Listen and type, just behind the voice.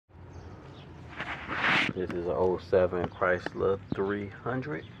This is a '07 Chrysler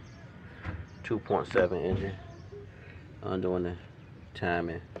 300, 2.7 engine. I'm doing the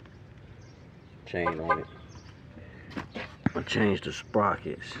timing chain on it. I changed the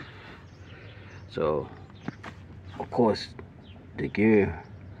sprockets. So, of course, the gear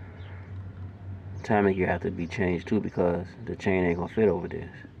timing gear have to be changed too because the chain ain't gonna fit over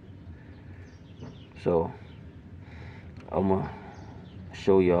this. So, I'm gonna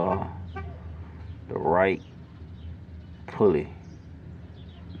show y'all the right pulley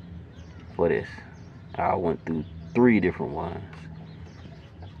for this. I went through 3 different ones.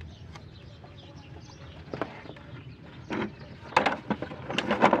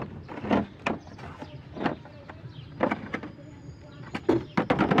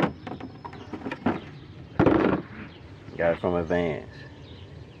 Got it from Advance.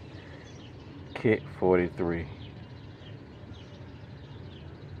 Kit 43.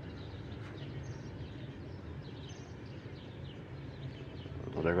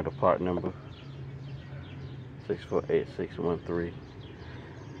 There go the part number 648613.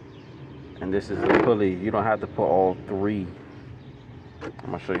 And this is the pulley. You don't have to put all 3. I'm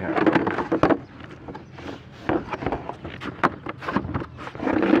gonna show you how.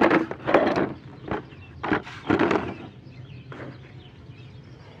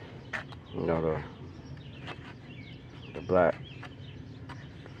 You know, the black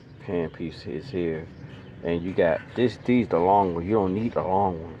pan piece is here, and you got these the long ones. You don't need the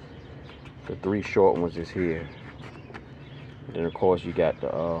long ones. The 3 short ones is here. And then of course you got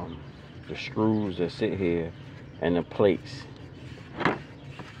the screws that sit here and the plates.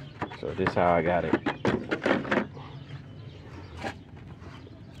 So this is how I got it.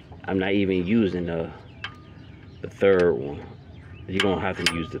 I'm not even using the 3rd one. You don't have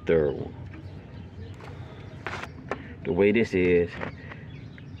to use the 3rd one. The way this is,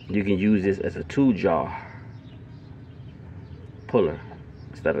 you can use this as a 2-jar puller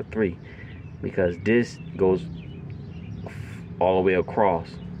instead of 3, because this goes all the way across.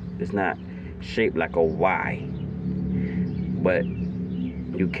 It's not shaped like a Y, but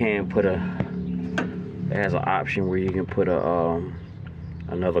you can put it has an option where you can put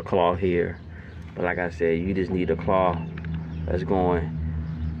another claw here. But like I said, you just need a claw that's going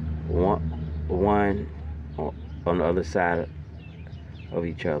one on the other side of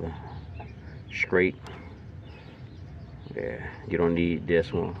each other, straight. Yeah, you don't need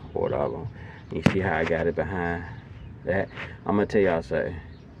this one or the other one. You see how I got it behind that? I'm gonna tell y'all something.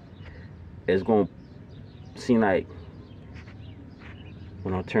 It's gonna seem like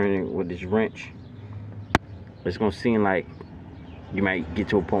when I'm turning with this wrench, it's gonna seem like you might get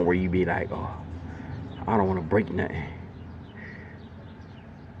to a point where you be like, oh, I don't want to break nothing.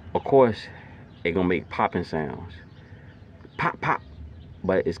 Of course, it's gonna make popping sounds, pop pop,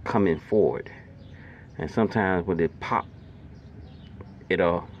 but it's coming forward. And sometimes when it pop,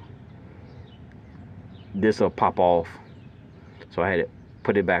 this'll pop off. So I had to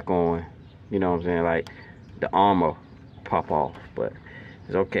put it back on. You know what I'm saying? Like the armor pop off, but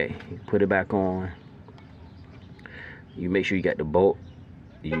it's okay. You put it back on. You make sure you got the bolt.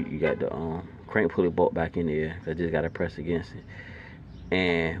 You got the crank pulley bolt back in there. I just gotta press against it.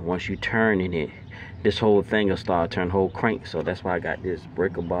 And once you turn in it, this whole thing will start turning whole crank. So that's why I got this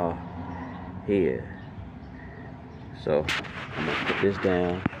breaker bar here. So I'm gonna put this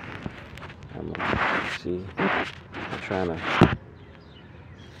down. I'm gonna see. I'm trying to.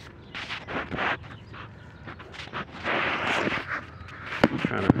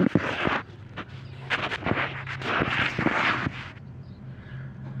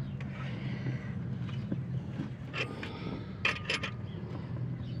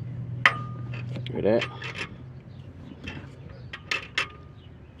 Hear that?